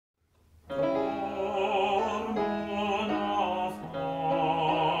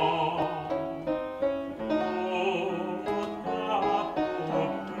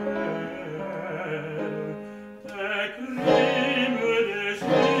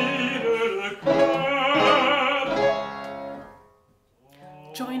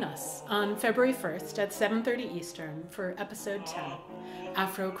us on February 1st at 7:30 Eastern for episode 10,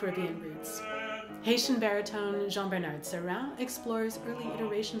 Afro-Caribbean Roots. Haitian baritone Jean-Bernard Cerin explores early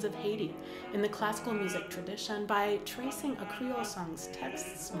iterations of Haiti in the classical music tradition by tracing a Creole song's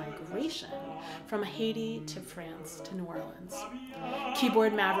text's migration from Haiti to France to New Orleans.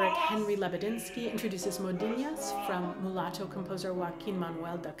 Keyboard maverick Henry Lebedinsky introduces modinhas from mulatto composer Joaquin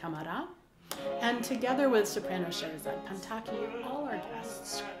Manoel da Câmara. And together with soprano Sherezade Panthaki, all our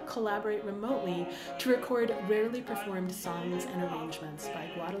guests collaborate remotely to record rarely performed songs and arrangements by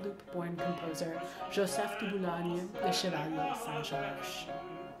Guadeloupe-born composer Joseph de Bologne, the Chevalier de Saint-Georges.